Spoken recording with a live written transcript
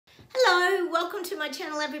welcome to my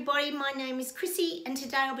channel everybody. My name is Chrissy and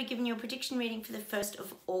today I'll be giving you a prediction reading for the 1st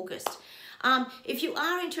of August. If you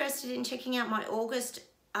are interested in checking out my August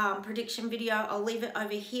prediction video, I'll leave it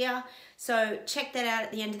over here. So check that out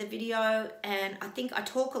at the end of the video, and I think I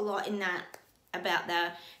talk a lot in that about the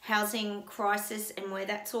housing crisis and where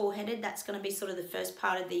that's all headed. That's going to be sort of the first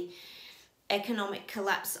part of the economic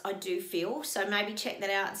collapse, I do feel. So maybe check that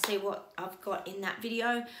out and see what I've got in that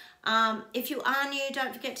video. If you are new,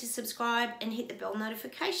 don't forget to subscribe and hit the bell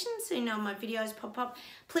notification so you know my videos pop up.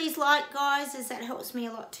 Please like, guys, as that helps me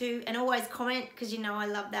a lot too, and always comment because you know I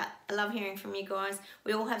love that. I love hearing from you guys.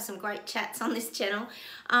 We all have some great chats on this channel.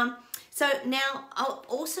 So now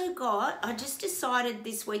I just decided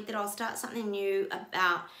this week that I'll start something new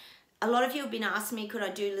about. A lot of you have been asking me, could I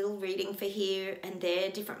do a little reading for here and there,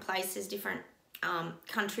 different places, different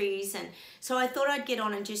countries, and so I thought I'd get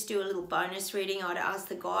on and just do a little bonus reading. I'd ask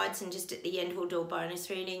the guides, and just at the end we'll do a bonus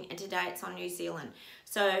reading, and today it's on New Zealand.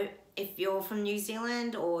 So if you're from New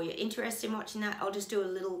Zealand or you're interested in watching that, I'll just do a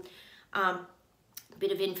little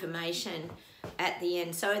bit of information at the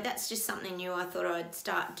end. So that's just something new I thought I'd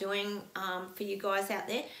start doing for you guys out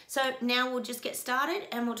there. So now we'll just get started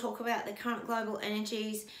and we'll talk about the current global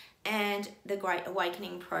energies and the Great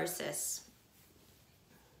Awakening process.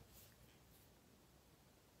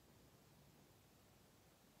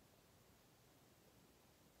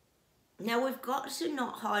 Now we've got to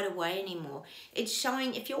not hide away anymore. It's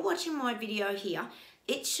showing, if you're watching my video here,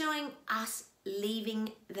 it's showing us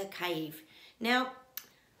leaving the cave. Now,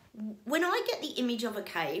 when I get the image of a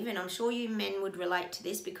cave, and I'm sure you men would relate to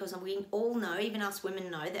this because we all know, even us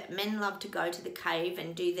women know, that men love to go to the cave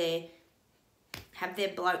and have their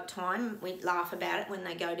bloke time. We laugh about it when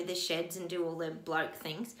they go to the sheds and do all their bloke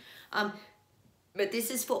things. But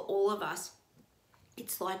this is for all of us.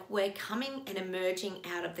 It's like we're coming and emerging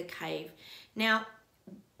out of the cave. Now,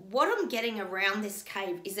 what I'm getting around this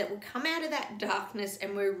cave is that we come out of that darkness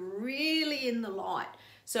and we're really in the light.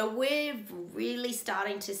 So we're really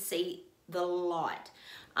starting to see the light.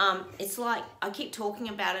 It's like, I keep talking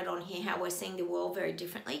about it on here, how we're seeing the world very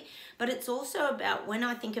differently, but it's also about when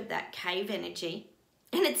I think of that cave energy.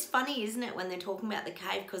 And it's funny, isn't it, when they're talking about the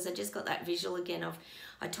cave, because I just got that visual again of,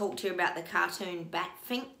 I talked to you about the cartoon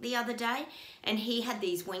Batfink the other day, and he had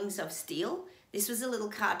these wings of steel. This was a little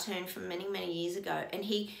cartoon from many, many years ago, and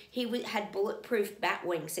he had bulletproof bat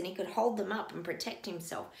wings, and he could hold them up and protect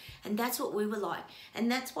himself. And that's what we were like.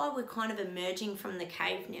 And that's why we're kind of emerging from the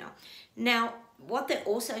cave now. Now, what they're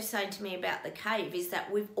also saying to me about the cave is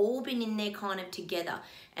that we've all been in there kind of together,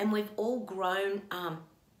 and we've all grown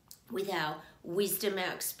with our wisdom,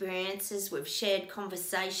 our experiences, we've shared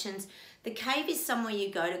conversations. The cave is somewhere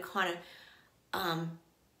you go to kind of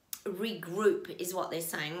regroup, is what they're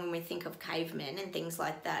saying when we think of cavemen and things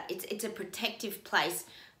like that. It's a protective place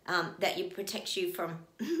that protects you from,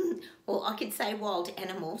 well, I could say wild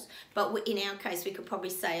animals, but in our case we could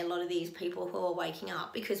probably say a lot of these people who are waking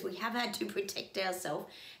up, because we have had to protect ourselves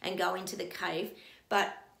and go into the cave.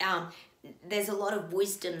 But there's a lot of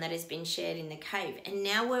wisdom that has been shared in the cave, and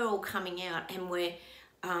now we're all coming out and we're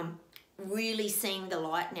really seeing the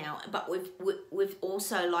light now. But we've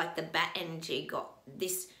also, like the bat energy, got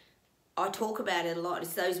this, I talk about it a lot,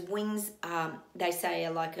 it's those wings, they say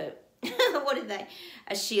are like a what are they,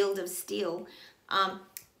 a shield of steel,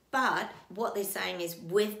 but what they're saying is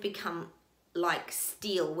we've become like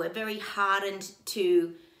steel. We're very hardened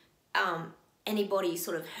to anybody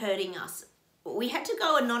sort of hurting us. We had to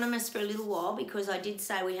go anonymous for a little while because I did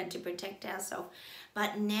say we had to protect ourselves,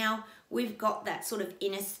 but now we've got that sort of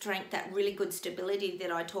inner strength, that really good stability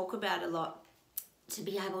that I talk about a lot, to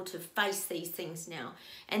be able to face these things now.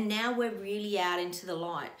 And now we're really out into the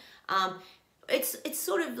light. It's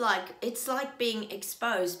sort of like, it's like being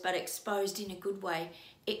exposed, but exposed in a good way.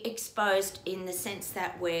 Exposed in the sense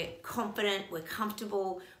that we're confident, we're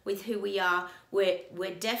comfortable with who we are.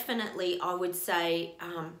 We're definitely, I would say,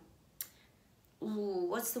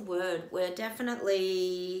 what's the word? We're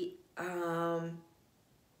definitely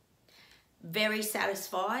very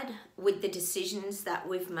satisfied with the decisions that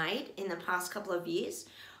we've made in the past couple of years.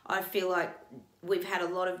 I feel like we've had a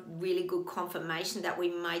lot of really good confirmation that we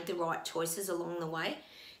made the right choices along the way.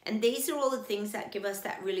 And these are all the things that give us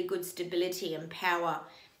that really good stability and power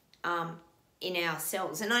in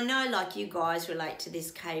ourselves. And I know, like, you guys relate to this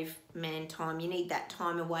caveman time. You need that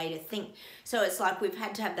time away to think. So it's like we've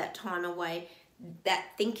had to have that time away, that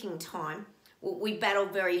thinking time. We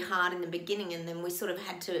battled very hard in the beginning, and then we sort of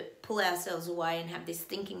had to pull ourselves away and have this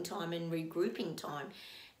thinking time and regrouping time,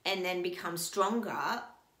 and then become stronger,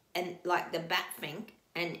 and like the Batfink,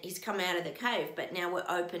 and he's come out of the cave. But now we're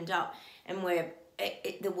opened up and we're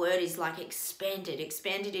the word is like expanded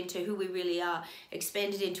into who we really are,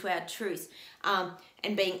 expanded into our truth,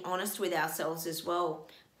 and being honest with ourselves as well,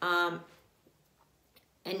 and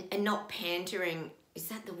not pandering, is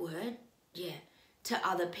that the word? Yeah, to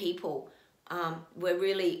other people. We're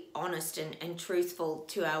really honest and truthful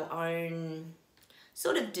to our own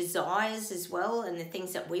sort of desires as well, and the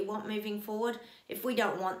things that we want moving forward. If we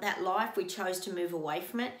don't want that life, we chose to move away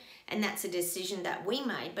from it, and that's a decision that we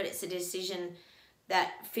made, but it's a decision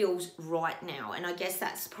that feels right now. And I guess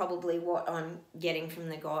that's probably what I'm getting from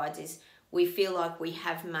the guides, is we feel like we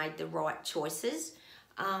have made the right choices.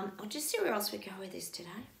 I'll just see where else we go with this today.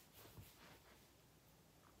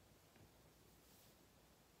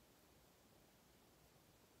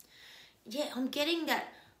 Yeah, I'm getting that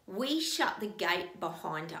we shut the gate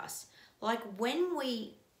behind us. Like when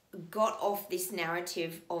we got off this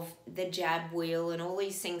narrative of the jab wheel and all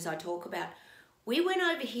these things I talk about, we went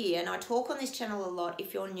over here, and I talk on this channel a lot,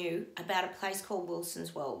 if you're new, about a place called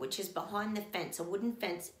Wilson's Well, which is behind the fence, a wooden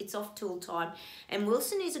fence. It's off tool time. And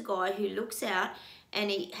Wilson is a guy who looks out and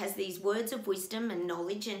he has these words of wisdom and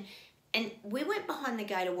knowledge. And we went behind the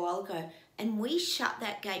gate a while ago and we shut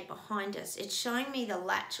that gate behind us. It's showing me the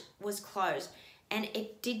latch was closed, and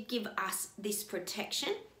it did give us this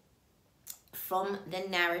protection from the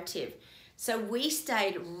narrative. So we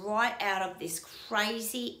stayed right out of this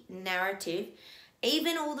crazy narrative.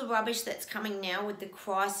 Even all the rubbish that's coming now with the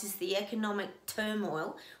crisis, the economic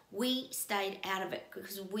turmoil, we stayed out of it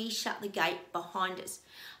because we shut the gate behind us,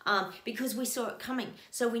 because we saw it coming.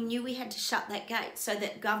 So we knew we had to shut that gate so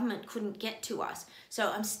that government couldn't get to us.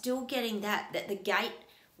 So I'm still getting that the gate,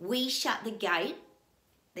 we shut the gate,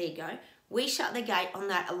 there you go, we shut the gate on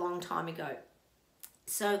that a long time ago.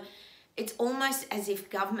 So it's almost as if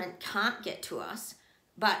government can't get to us,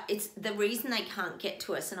 but it's the reason they can't get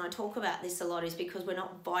to us, and I talk about this a lot, is because we're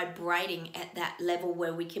not vibrating at that level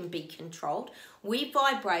where we can be controlled. We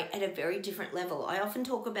vibrate at a very different level. I often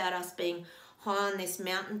talk about us being high on this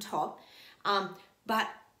mountaintop, but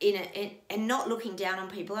and not looking down on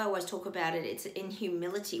people. I always talk about it, it's in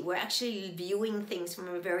humility. We're actually viewing things from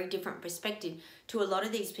a very different perspective to a lot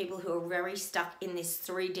of these people who are very stuck in this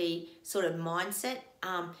 3D sort of mindset,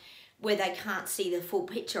 where they can't see the full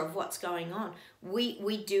picture of what's going on.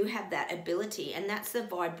 We do have that ability, and that's the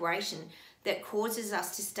vibration that causes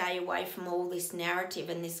us to stay away from all this narrative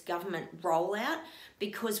and this government rollout,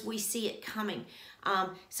 because we see it coming.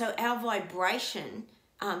 So our vibration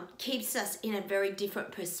keeps us in a very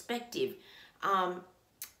different perspective.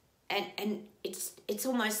 And it's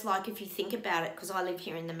almost like, if you think about it, because I live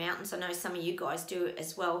here in the mountains, I know some of you guys do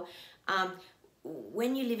as well.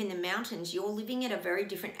 When you live in the mountains, you're living at a very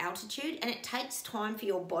different altitude, and it takes time for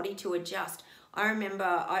your body to adjust. I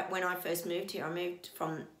remember when I first moved here, I moved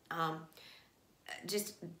from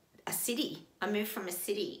just a city. I moved from a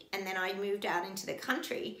city, and then I moved out into the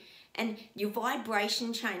country, and your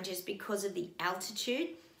vibration changes because of the altitude.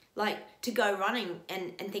 Like to go running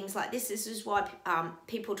and things like this. This is why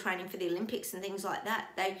people training for the Olympics and things like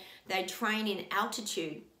that, they train in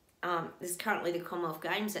altitude. There's currently the Commonwealth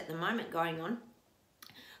Games at the moment going on.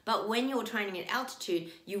 But when you're training at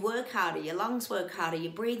altitude, you work harder, your lungs work harder,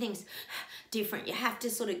 your breathing's different. You have to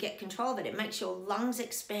sort of get control of it. It makes your lungs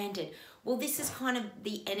expanded. Well, this is kind of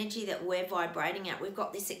the energy that we're vibrating at. We've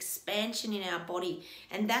got this expansion in our body.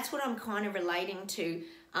 And that's what I'm kind of relating to,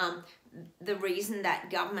 the reason that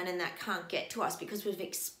government and that can't get to us, because we've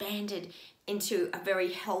expanded into a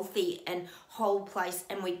very healthy and whole place,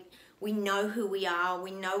 and we know who we are,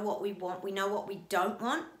 we know what we want, we know what we don't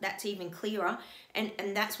want. That's even clearer, and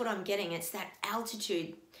that's what I'm getting. It's that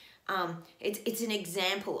altitude. It's an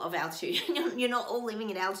example of altitude. You're not all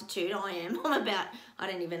living at altitude. I am. I'm about, I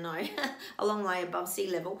don't even know, a long way above sea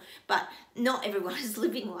level, but not everyone is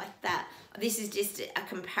living like that. This is just a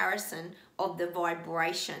comparison of the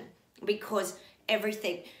vibration, because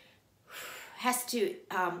everything has to,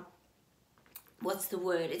 what's the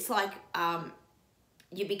word? It's like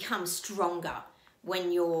you become stronger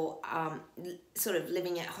when you're sort of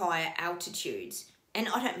living at higher altitudes. And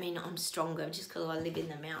I don't mean I'm stronger just because I live in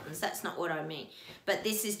the mountains. That's not what I mean. But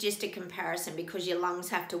this is just a comparison, because your lungs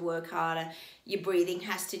have to work harder. Your breathing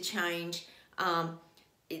has to change.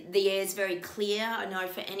 The air is very clear. I know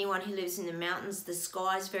for anyone who lives in the mountains, the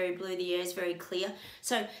sky is very blue, the air is very clear.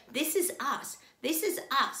 So this is us. This is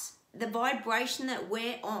us. The vibration that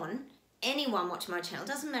we're on, anyone watching my channel,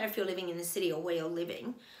 doesn't matter if you're living in the city or where you're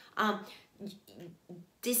living,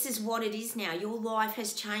 this is what it is now. Your life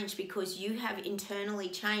has changed because you have internally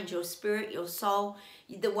changed your spirit, your soul,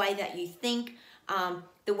 the way that you think.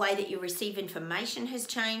 The way that you receive information has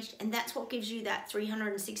changed, and that's what gives you that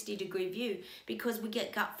 360-degree view, because we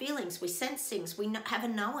get gut feelings, we sense things, we have a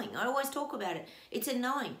knowing. I always talk about it. It's a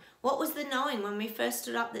knowing. What was the knowing when we first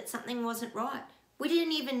stood up that something wasn't right? We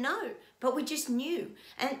didn't even know, but we just knew.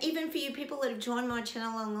 And even for you people that have joined my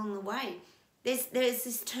channel along the way, there's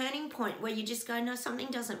this turning point where you just go, no, something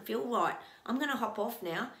doesn't feel right. I'm going to hop off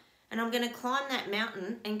now, and I'm going to climb that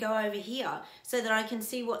mountain and go over here so that I can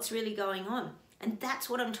see what's really going on. And that's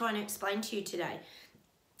what I'm trying to explain to you today.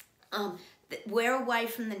 We're away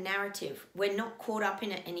from the narrative. We're not caught up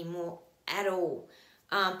in it anymore at all.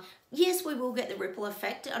 Yes, we will get the ripple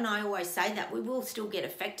effect, and I always say that. We will still get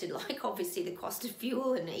affected, like obviously the cost of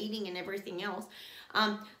fuel and eating and everything else.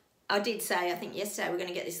 I did say, I think yesterday, we're going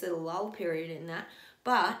to get this little lull period in that,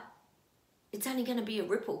 but it's only going to be a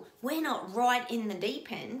ripple. We're not right in the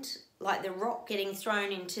deep end, like the rock getting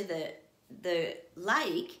thrown into the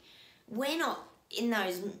lake. We're not in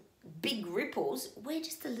those big ripples. We're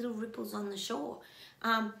just the little ripples on the shore.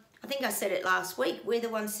 I think I said it last week. We're the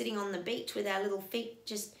ones sitting on the beach with our little feet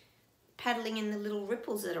just paddling in the little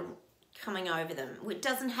ripples that are coming over them. It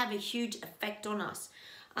doesn't have a huge effect on us.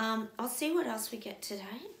 I'll see what else we get today.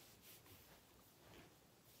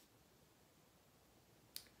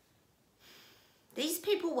 These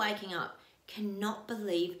people waking up cannot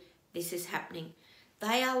believe this is happening.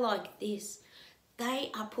 They are like this.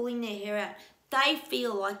 They are pulling their hair out. They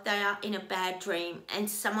feel like they are in a bad dream and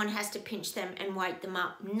someone has to pinch them and wake them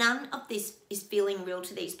up. None of this is feeling real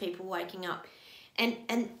to these people waking up.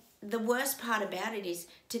 And the worst part about it is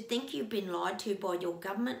to think you've been lied to by your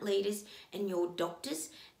government leaders and your doctors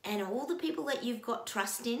and all the people that you've got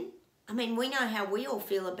trust in. I mean, we know how we all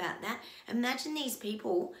feel about that. Imagine these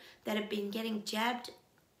people that have been getting jabbed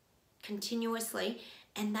continuously,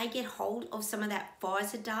 and they get hold of some of that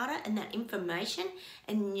Pfizer data and that information,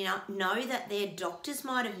 and know that their doctors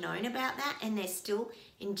might have known about that and they're still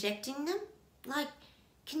injecting them. Like,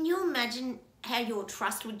 can you imagine how your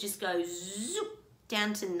trust would just go zoop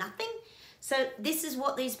down to nothing? So this is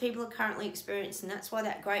what these people are currently experiencing. That's why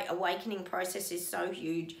that great awakening process is so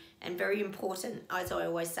huge and very important, as I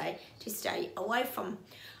always say, to stay away from.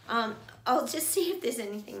 I'll just see if there's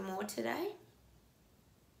anything more today.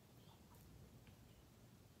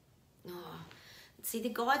 Oh, see, the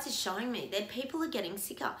guides are showing me that people are getting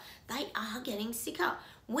sicker. They are getting sicker.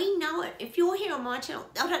 We know it. If you're here on my channel,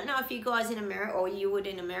 I don't know if you guys in America, or you would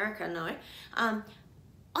in America know,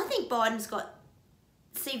 I think Biden's got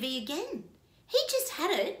CV again. He just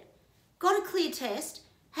had it, got a clear test,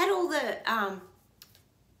 had all the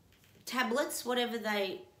tablets, whatever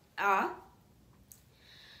they are,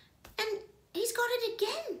 and he's got it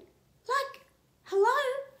again. Like,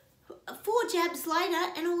 hello? 4 jabs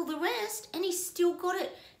later and all the rest, and he's still got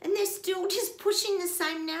it. And they're still just pushing the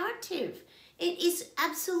same narrative. It is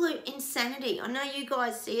absolute insanity. I know you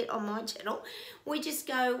guys see it on my channel. We just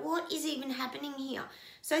go, what is even happening here?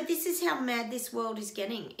 So this is how mad this world is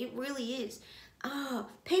getting. It really is. Oh,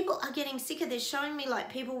 people are getting sicker. They're showing me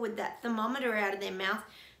like people with that thermometer out of their mouth,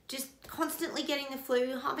 just constantly getting the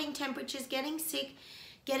flu, having temperatures, getting sick,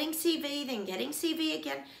 getting CV, then getting CV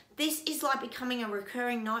again. This is like becoming a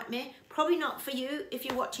recurring nightmare. Probably not for you if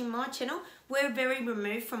you're watching my channel. We're very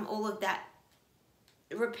removed from all of that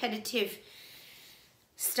repetitive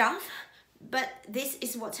stuff. But this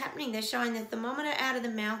is what's happening. They're showing the thermometer out of the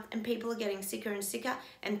mouth, and people are getting sicker and sicker,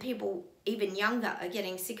 and people even younger are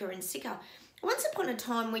getting sicker and sicker. Once upon a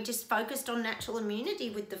time, we just focused on natural immunity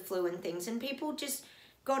with the flu and things, and people just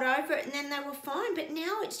got over it and then they were fine. But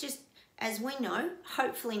now it's just, as we know,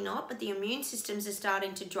 hopefully not, but the immune systems are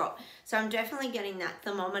starting to drop. So I'm definitely getting that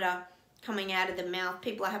thermometer coming out of the mouth.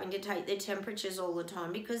 People are having to take their temperatures all the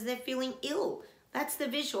time because they're feeling ill. That's the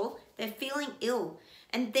visual. They're feeling ill.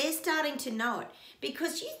 And they're starting to know it.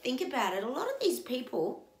 Because you think about it, a lot of these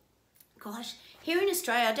people, gosh, here in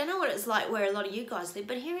Australia, I don't know what it's like where a lot of you guys live,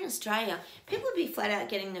 but here in Australia, people would be flat out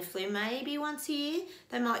getting the flu maybe once a year.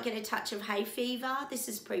 They might get a touch of hay fever. This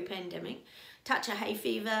is pre-pandemic. Touch of hay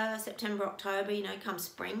fever, September, October, you know, come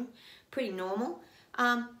spring. Pretty normal.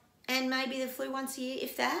 And maybe the flu once a year,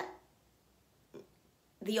 if that.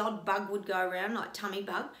 The odd bug would go around, like tummy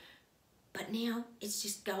bug. But now it's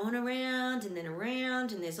just going around and then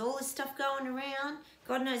around, and there's all this stuff going around.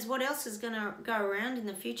 God knows what else is going to go around in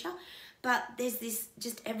the future. But there's this,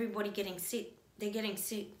 just everybody getting sick. They're getting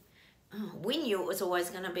sick. Oh, we knew it was always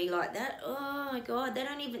going to be like that. Oh my God, they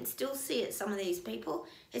don't even still see it, some of these people.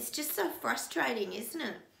 It's just so frustrating, isn't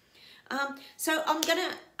it? So I'm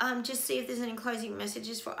going to just see if there's any closing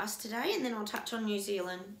messages for us today, and then I'll touch on New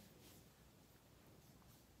Zealand.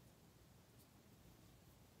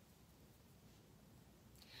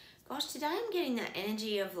 Gosh, today I'm getting that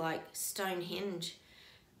energy of like Stonehenge.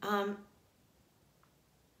 They're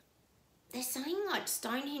saying like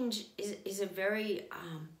Stonehenge is a very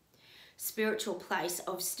spiritual place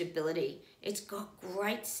of stability. It's got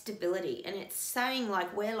great stability, and it's saying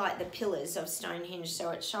like we're like the pillars of Stonehenge.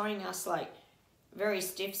 So it's showing us like very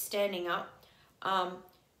stiff, standing up.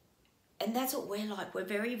 And that's what we're like. We're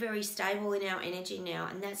very, very stable in our energy now.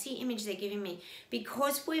 And that's the image they're giving me.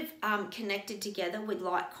 Because we've connected together with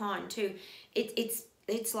like kind too,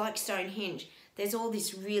 it's like Stonehenge. There's all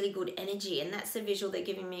this really good energy. And that's the visual they're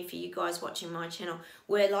giving me for you guys watching my channel.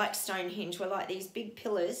 We're like Stonehenge. We're like these big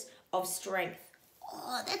pillars of strength.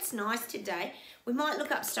 Oh, that's nice today. We might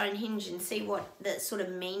look up Stonehenge and see what the sort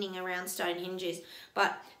of meaning around Stonehenge is.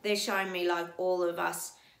 But they're showing me like all of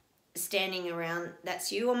us standing around,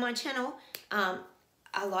 that's you on my channel, are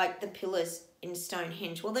like the pillars in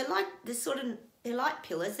Stonehenge. Well, they're like they're like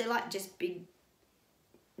pillars. They're like just big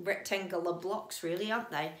rectangular blocks, really, aren't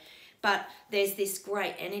they? But there's this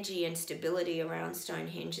great energy and stability around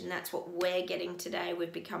Stonehenge, and that's what we're getting today.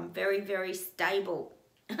 We've become very, very stable.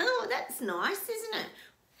 Oh, that's nice, isn't it?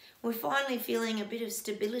 We're finally feeling a bit of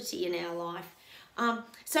stability in our life.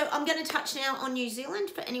 So I'm going to touch now on New Zealand.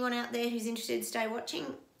 For anyone out there who's interested, stay watching.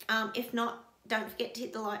 If not, don't forget to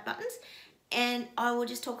hit the like buttons. And I will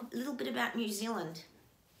just talk a little bit about New Zealand.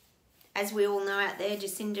 As we all know out there,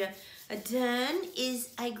 Jacinda Ardern is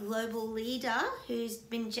a global leader who's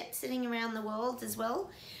been jet-setting around the world as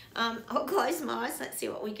well. I'll close my eyes. Let's see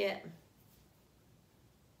what we get.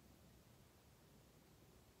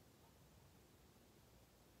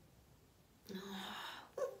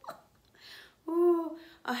 Oh,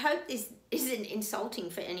 I hope this isn't insulting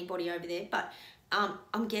for anybody over there, but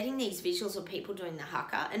I'm getting these visuals of people doing the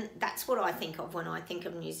haka, and that's what I think of when I think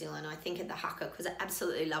of New Zealand. I think of the haka because I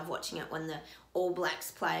absolutely love watching it when the All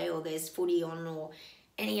Blacks play or there's footy on or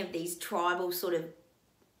any of these tribal sort of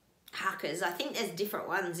hakas. I think there's different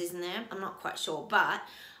ones, isn't there? I'm not quite sure, but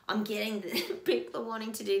I'm getting the people are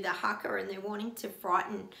wanting to do the haka and they're wanting to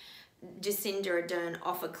frighten Jacinda Ardern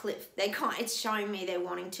off a cliff. It's showing me they're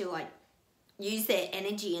wanting to like use their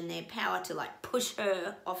energy and their power to like push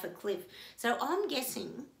her off a cliff. So I'm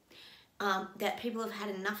guessing that people have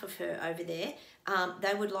had enough of her over there.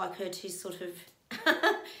 They would like her to sort of,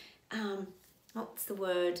 what's the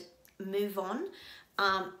word, move on.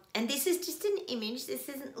 And this is just an image. This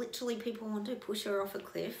isn't literally people want to push her off a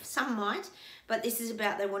cliff. Some might, but this is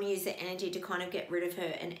about they want to use their energy to kind of get rid of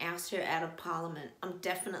her and oust her out of Parliament. I'm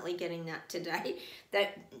definitely getting that today.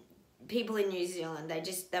 That people in New Zealand,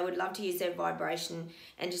 they would love to use their vibration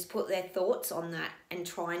and just put their thoughts on that and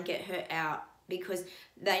try and get her out, because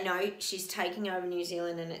they know she's taking over New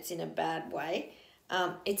Zealand and it's in a bad way.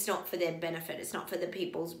 It's not for their benefit. It's not for the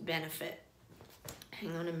people's benefit.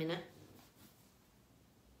 Hang on a minute.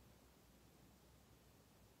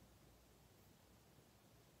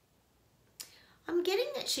 I'm getting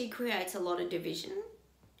that she creates a lot of division.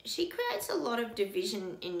 She creates a lot of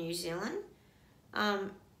division in New Zealand.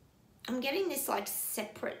 I'm getting this like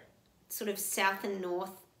separate sort of south and north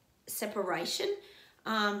separation.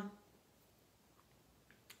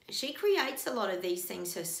 She creates a lot of these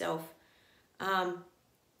things herself.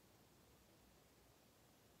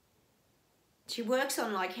 She works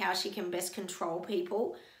on like how she can best control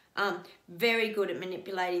people. Very good at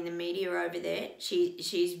manipulating the media over there.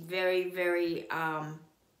 She's very, very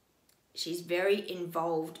she's very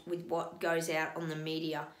involved with what goes out on the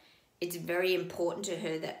media. It's very important to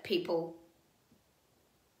her that people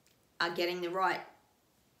are getting the right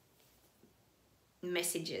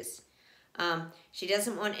messages. She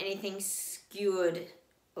doesn't want anything skewed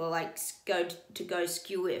or like go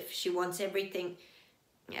skew if. She wants everything,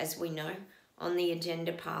 as we know, on the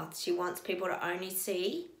agenda path. She wants people to only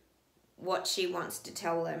see what she wants to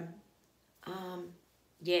tell them.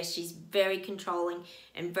 Yeah, she's very controlling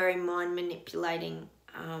and very mind manipulating.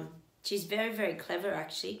 She's very, very clever,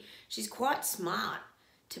 actually. She's quite smart,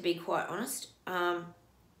 to be quite honest.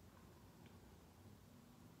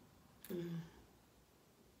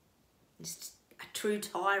 Just a true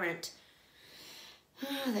tyrant.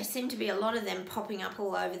 There seem to be a lot of them popping up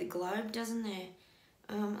all over the globe, doesn't there?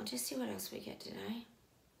 I'll just see what else we get today.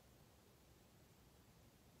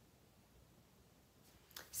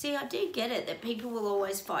 See, I do get it that people will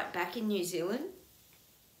always fight back in New Zealand.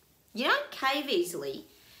 You don't cave easily.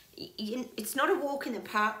 It's not a walk in the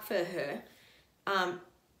park for her.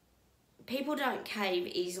 People don't cave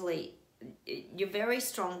easily. You're very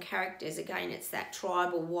strong characters. Again, it's that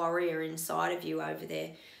tribal warrior inside of you over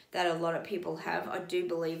there that a lot of people have. I do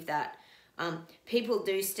believe that. People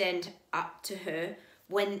do stand up to her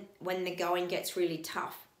when the going gets really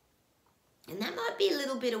tough. And that might be a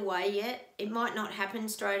little bit away yet. It might not happen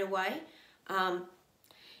straight away.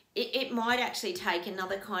 It might actually take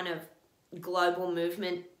another kind of global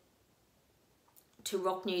movement to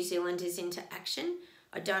rock New Zealanders into action.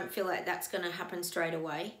 I don't feel like that's going to happen straight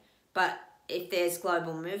away. But if there's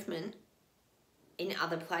global movement in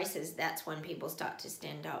other places, that's when people start to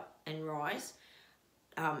stand up and rise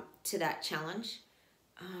to that challenge.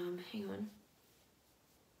 Hang on.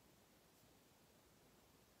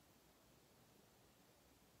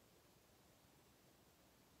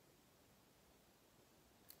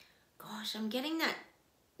 Gosh, I'm getting that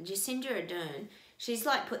Jacinda Ardern. She's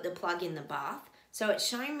like put the plug in the bath. So it's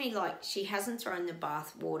showing me like she hasn't thrown the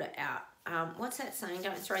bath water out. What's that saying?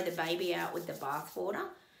 Don't throw the baby out with the bath water.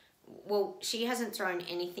 Well, she hasn't thrown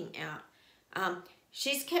anything out.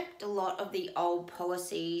 She's kept a lot of the old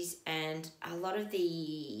policies and a lot of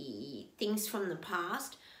the things from the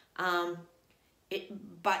past.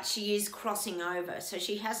 But she is crossing over. So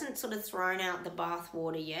she hasn't sort of thrown out the bath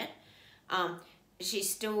water yet. She's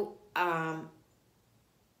still, I'll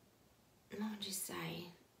just say,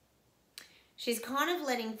 she's kind of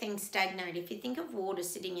letting things stagnate. If you think of water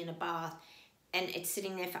sitting in a bath and it's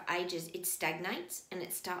sitting there for ages, it stagnates and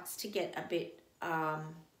it starts to get a bit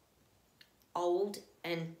old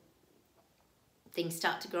and things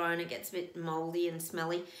start to grow and it gets a bit moldy and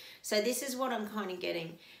smelly. So this is what I'm kind of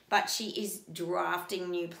getting. But she is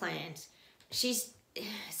drafting new plans.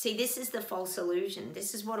 See, this is the false illusion.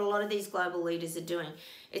 This is what a lot of these global leaders are doing.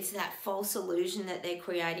 It's that false illusion that they're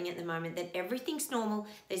creating at the moment, that everything's normal,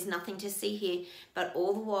 there's nothing to see here. But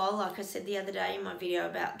all the while, like I said the other day in my video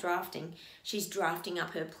about drafting, she's drafting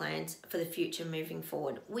up her plans for the future moving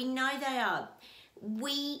forward. We know they are.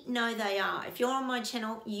 We know they are. If you're on my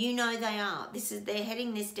channel, you know they are. They're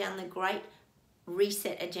heading this down the Great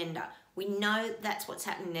Reset agenda. We know that's what's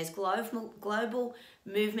happening. There's global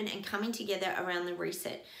movement and coming together around the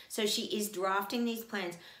reset. So she is drafting these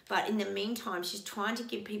plans, but in the meantime, she's trying to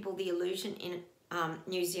give people the illusion in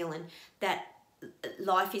New Zealand that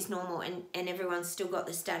life is normal and everyone's still got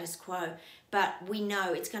the status quo. But we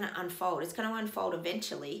know it's going to unfold. It's going to unfold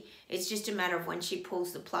eventually. It's just a matter of when she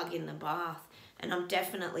pulls the plug in the bath. And I'm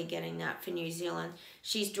definitely getting that for New Zealand.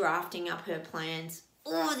 She's drafting up her plans.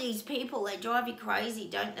 Oh, these people, they drive you crazy,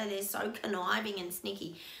 don't they? They're so conniving and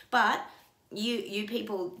sneaky. But you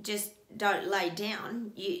people just don't lay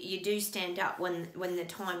down. You do stand up when the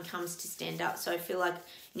time comes to stand up. So I feel like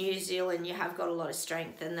New Zealand, you have got a lot of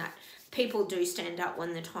strength and that people do stand up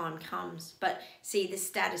when the time comes. But see, the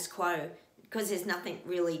status quo, because there's nothing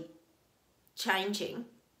really changing,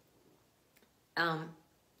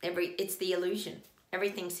 it's the illusion.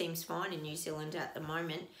 Everything seems fine in New Zealand at the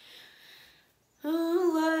moment.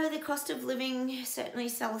 Although the cost of living certainly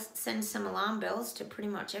sends some alarm bells to pretty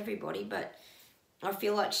much everybody, but I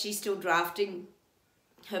feel like she's still drafting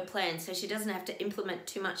her plan so she doesn't have to implement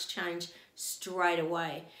too much change straight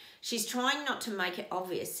away. She's trying not to make it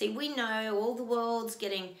obvious. See, we know all the world's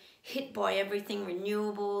getting hit by everything,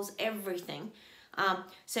 renewables, everything.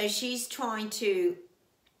 So she's trying to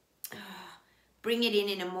bring it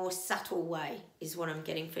in a more subtle way is what I'm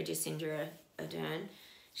getting for Jacinda Ardern.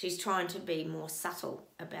 She's trying to be more subtle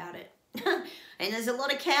about it. And there's a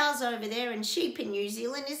lot of cows over there and sheep in New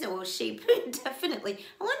Zealand, isn't there? Well, sheep, definitely.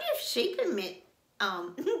 I wonder if sheep emit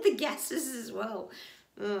the gases as well.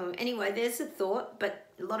 Anyway, there's a thought, but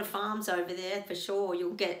a lot of farms over there for sure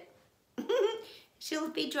you'll get. She'll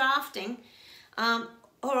be drafting. All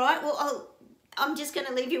right, well, I'm just going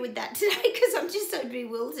to leave you with that today because I'm just so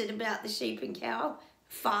bewildered about the sheep and cow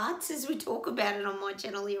farts as we talk about it on my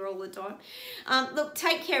channel here all the time. Look,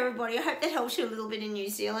 take care, everybody. I hope that helps you a little bit in New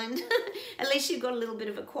Zealand. At least you've got a little bit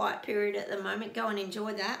of a quiet period at the moment. Go and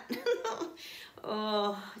enjoy that.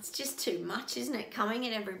 Oh, it's just too much, isn't it, coming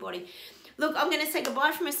at everybody? Look, I'm going to say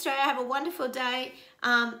goodbye from Australia. Have a wonderful day.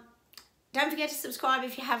 Don't forget to subscribe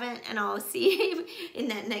if you haven't, and I'll see you in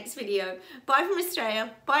that next video. Bye from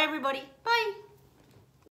Australia. Bye, everybody. Bye.